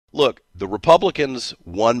look, the Republicans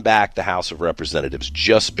won back the House of Representatives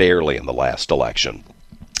just barely in the last election.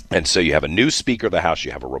 And so you have a new Speaker of the House,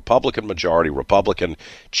 you have a Republican majority, Republican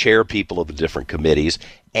chair people of the different committees,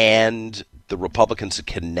 and the Republicans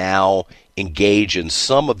can now engage in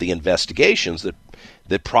some of the investigations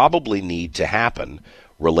that probably need to happen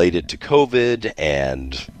related to COVID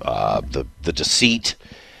and the deceit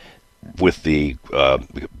with the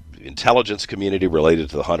intelligence community related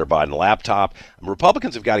to the Hunter Biden laptop.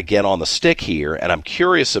 Republicans have got to get on the stick here, and I'm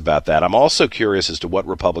curious about that. I'm also curious as to what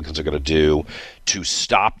Republicans are going to do to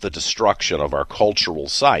stop the destruction of our cultural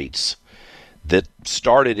sites that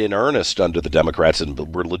started in earnest under the Democrats and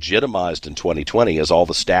were legitimized in 2020 as all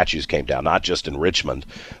the statues came down, not just in Richmond,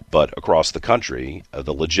 but across the country,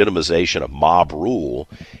 the legitimization of mob rule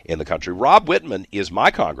in the country. Rob Wittman is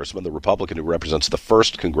my congressman, the Republican who represents the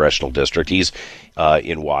 1st Congressional District. He's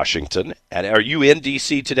in Washington. And are you in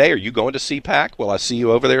D.C. today? Are you going to CPAC? Will I see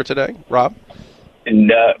you over there today, Rob?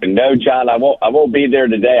 No, John, I won't be there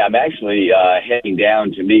today. I'm actually heading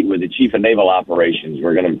down to meet with the Chief of Naval Operations.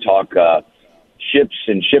 We're going to talk ships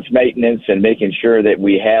and ship maintenance and making sure that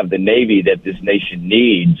we have the Navy that this nation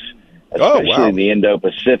needs, especially in the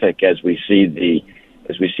Indo-Pacific as we see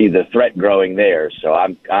the threat growing there. So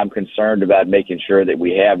I'm concerned about making sure that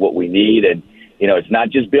we have what we need. And, it's not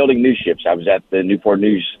just building new ships. I was at the Newport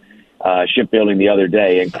News shipbuilding the other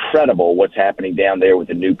day. Incredible what's happening down there with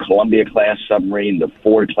the new Columbia-class submarine, the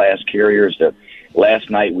Ford-class carriers. Last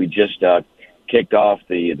night we just kicked off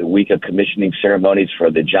the week of commissioning ceremonies for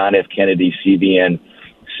the John F. Kennedy CVN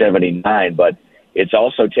 79, but it's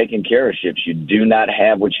also taking care of ships. You do not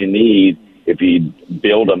have what you need if you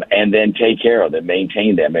build them and then take care of them,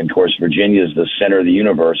 maintain them. And, of course, Virginia is the center of the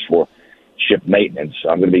universe for ship maintenance. So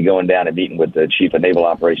I'm going to be going down and meeting with the Chief of Naval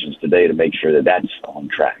Operations today to make sure that that's on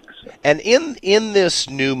track. And in this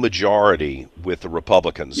new majority with the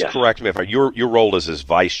Republicans, yes. Correct me if your role is as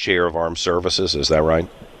Vice Chair of Armed Services, is that right?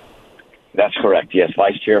 That's correct, yes.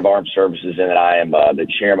 Vice Chair of Armed Services, and I am the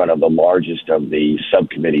chairman of the largest of the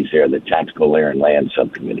subcommittees there, the Tactical Air and Land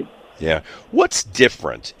Subcommittee. Yeah. What's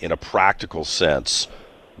different in a practical sense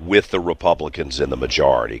with the Republicans in the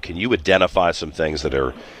majority? Can you identify some things that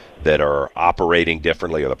are operating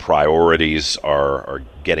differently, or the priorities are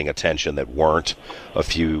getting attention that weren't a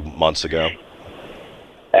few months ago?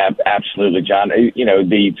 Absolutely, John.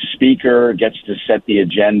 The Speaker gets to set the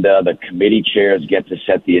agenda. The committee chairs get to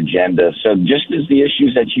set the agenda. So just as the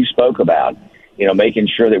issues that you spoke about, making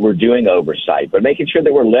sure that we're doing oversight, but making sure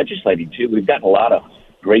that we're legislating, too. We've gotten a lot of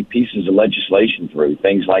great pieces of legislation through,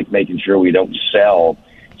 things like making sure we don't sell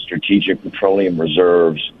strategic petroleum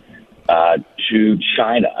reserves to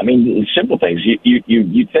China. I mean, simple things.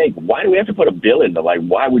 You think, why do we have to put a bill in?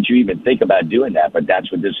 Why would you even think about doing that? But that's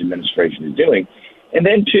what this administration is doing. And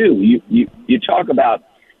then, too, you talk about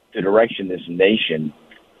the direction this nation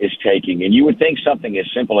is taking, and you would think something as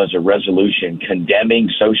simple as a resolution condemning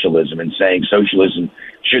socialism and saying socialism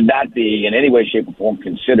should not be in any way, shape, or form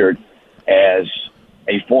considered as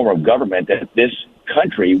a form of government that this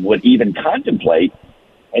country would even contemplate,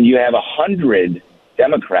 and you have 100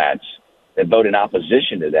 Democrats that vote in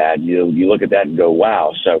opposition to that. You look at that and go,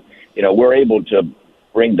 wow. So, we're able to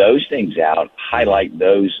bring those things out, highlight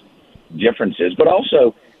those differences, but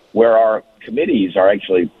also where our committees are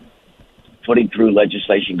actually putting through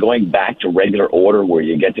legislation, going back to regular order where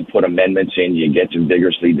you get to put amendments in, you get to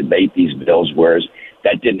vigorously debate these bills, whereas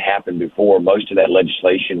that didn't happen before. Most of that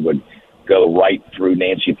legislation would go right through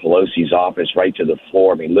Nancy Pelosi's office, right to the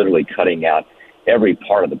floor. I mean, literally cutting out every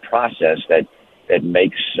part of the process that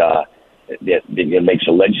makes a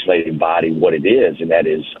legislative body what it is, and that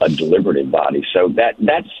is a deliberative body. So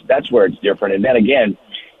that's where it's different. And then again,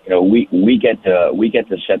 we get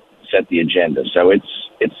to set the agenda. So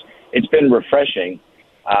it's been refreshing,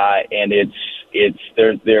 and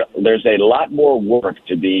there's a lot more work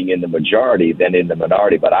to being in the majority than in the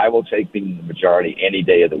minority. But I will take being in the majority any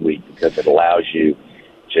day of the week because it allows you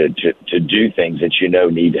to do things that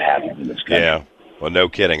need to happen in this country. Yeah, well, no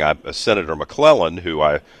kidding. Senator McClellan, who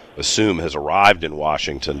I assume has arrived in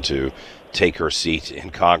Washington to take her seat in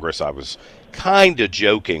Congress, I was kind of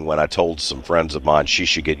joking when I told some friends of mine she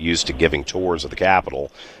should get used to giving tours of the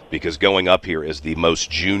Capitol, because going up here as the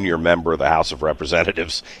most junior member of the House of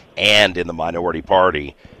Representatives and in the minority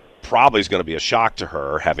party probably is going to be a shock to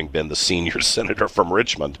her, having been the senior senator from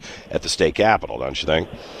Richmond at the state capitol, don't you think?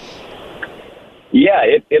 Yeah,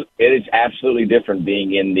 it is absolutely different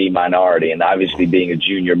being in the minority, and obviously being a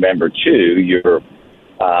junior member too.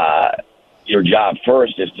 Your job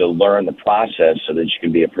first is to learn the process so that you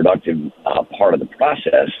can be a productive part of the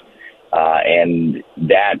process, and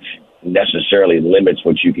that necessarily limits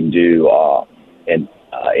what you can do and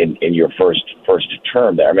in your first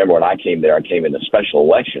term there. I remember when I came there, I came in a special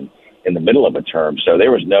election in the middle of a term, so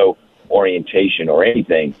there was no orientation or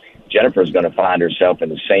anything. Jennifer's going to find herself in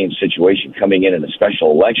the same situation coming in a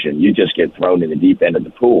special election. You just get thrown in the deep end of the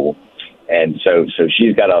pool, and so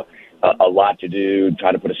she's got a lot to do,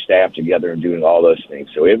 trying to put a staff together and doing all those things.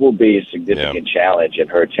 So it will be a significant challenge, and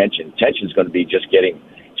her attention is going to be just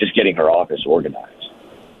getting her office organized.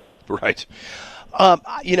 Right.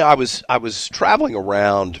 I was traveling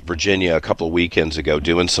around Virginia a couple of weekends ago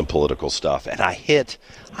doing some political stuff, and I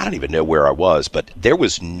don't even know where I was, but there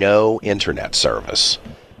was no internet service.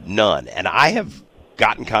 None. And I have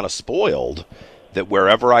gotten kind of spoiled that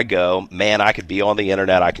wherever I go, man, I could be on the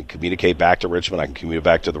internet, I can communicate back to Richmond, I can communicate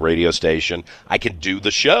back to the radio station, I can do the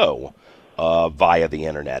show via the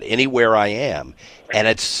internet, anywhere I am. And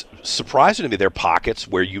it's surprising to me there are pockets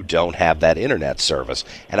where you don't have that internet service.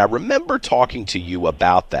 And I remember talking to you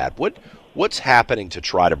about that. What's happening to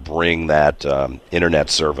try to bring that internet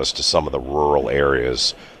service to some of the rural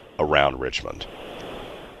areas around Richmond?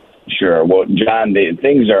 Sure. Well, John,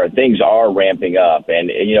 things are ramping up, and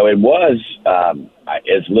it was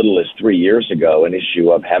as little as 3 years ago an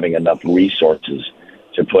issue of having enough resources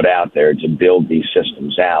to put out there to build these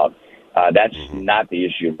systems out. That's not the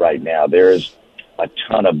issue right now. There's a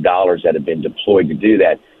ton of dollars that have been deployed to do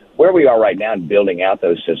that. Where we are right now in building out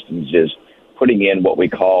those systems is putting in what we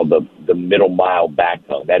call the middle mile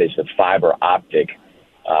backbone. That is the fiber optic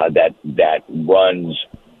that runs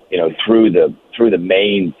through the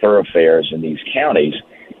main thoroughfares in these counties.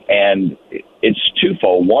 And it's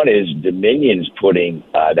twofold. One is Dominion's putting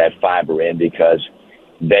that fiber in because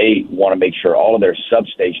they want to make sure all of their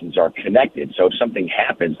substations are connected. So if something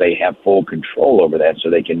happens, they have full control over that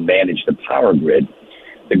so they can manage the power grid.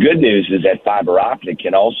 The good news is that fiber optic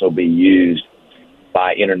can also be used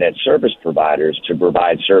by internet service providers to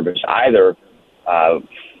provide service either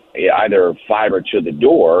fiber to the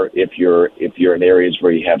door if you're in areas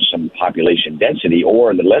where you have some population density,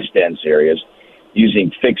 or in the less dense areas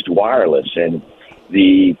using fixed wireless. And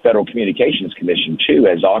the Federal Communications Commission too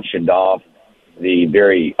has auctioned off the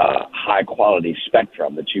very high quality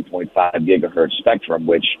spectrum, the 2.5 gigahertz spectrum,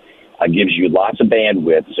 which gives you lots of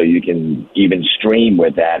bandwidth so you can even stream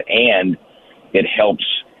with that, and it helps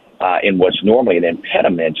in what's normally an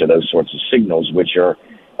impediment to those sorts of signals, which are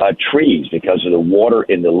trees, because of the water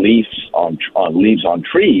in the leaves on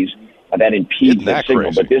trees that impedes the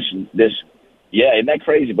signal. Crazy? But isn't that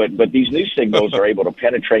crazy? But these new signals are able to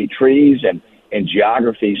penetrate trees and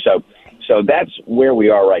geography. So that's where we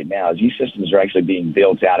are right now. These systems are actually being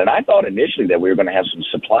built out. And I thought initially that we were going to have some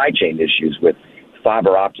supply chain issues with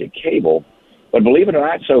fiber optic cable. But believe it or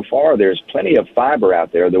not, so far there's plenty of fiber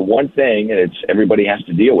out there. The one thing, and everybody has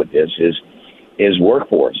to deal with this, is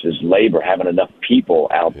workforce, is labor, having enough people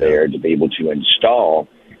out there to be able to install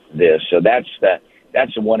this. So that's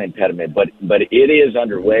the one impediment. But it is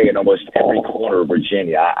underway in almost every corner of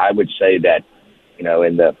Virginia. I would say that,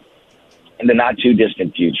 in the not too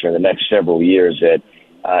distant future, in the next several years, that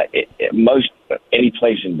any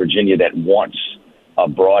place in Virginia that wants a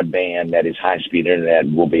broadband that is high-speed internet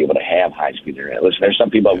will be able to have high-speed internet. Listen, there's some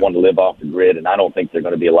people that want to live off the grid, and I don't think there are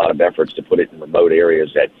going to be a lot of efforts to put it in remote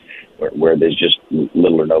areas where there's just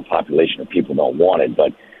little or no population or people don't want it.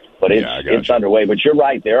 But it's underway. But you're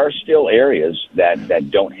right, there are still areas that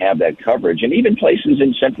don't have that coverage, and even places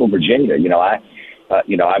in central Virginia.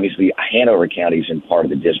 Obviously Hanover County is in part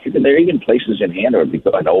of the district, and there are even places in Hanover,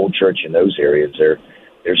 because an Old Church in those areas,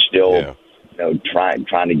 they're still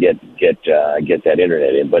trying to get that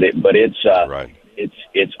internet in. But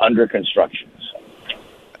it's under construction. So.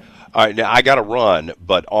 All right, now I got to run,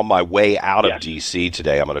 but on my way out of D.C.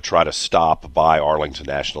 today, I'm going to try to stop by Arlington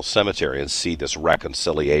National Cemetery and see this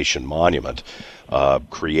reconciliation monument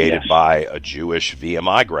created by a Jewish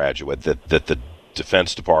VMI graduate that the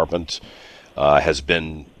Defense Department has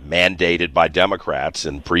been mandated by Democrats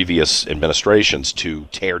in previous administrations to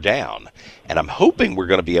tear down. And I'm hoping we're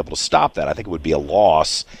going to be able to stop that. I think it would be a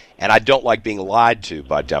loss. And I don't like being lied to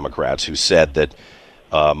by Democrats who said that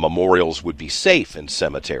memorials would be safe in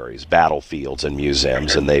cemeteries, battlefields, and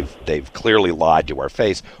museums, and they've clearly lied to our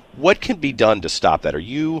face. What can be done to stop that?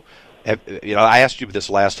 I asked you this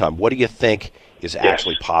last time. What do you think is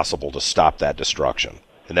actually possible to stop that destruction?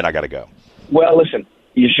 And then I got to go. Well, listen.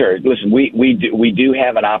 Sure. Listen, we do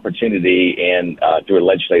have an opportunity through a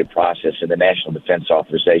legislative process in the National Defense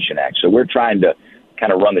Authorization Act. So we're trying to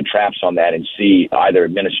kind of run the traps on that and see either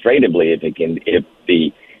administratively if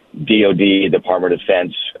the DOD, Department of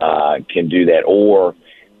Defense, can do that, or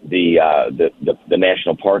the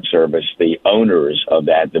National Park Service, the owners of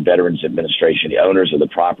that, the Veterans Administration, the owners of the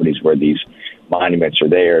properties where these monuments are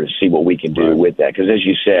there, to see what we can do with that. Because as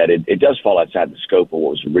you said, it does fall outside the scope of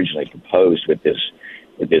what was originally proposed with this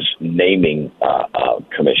naming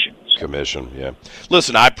commission. Yeah.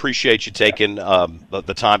 Listen, I appreciate you taking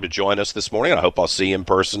the time to join us this morning. I hope I'll see you in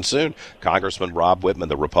person soon. Congressman Rob Wittman,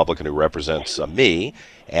 the Republican who represents me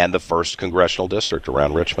and the 1st Congressional District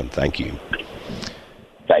around Richmond. Thank you.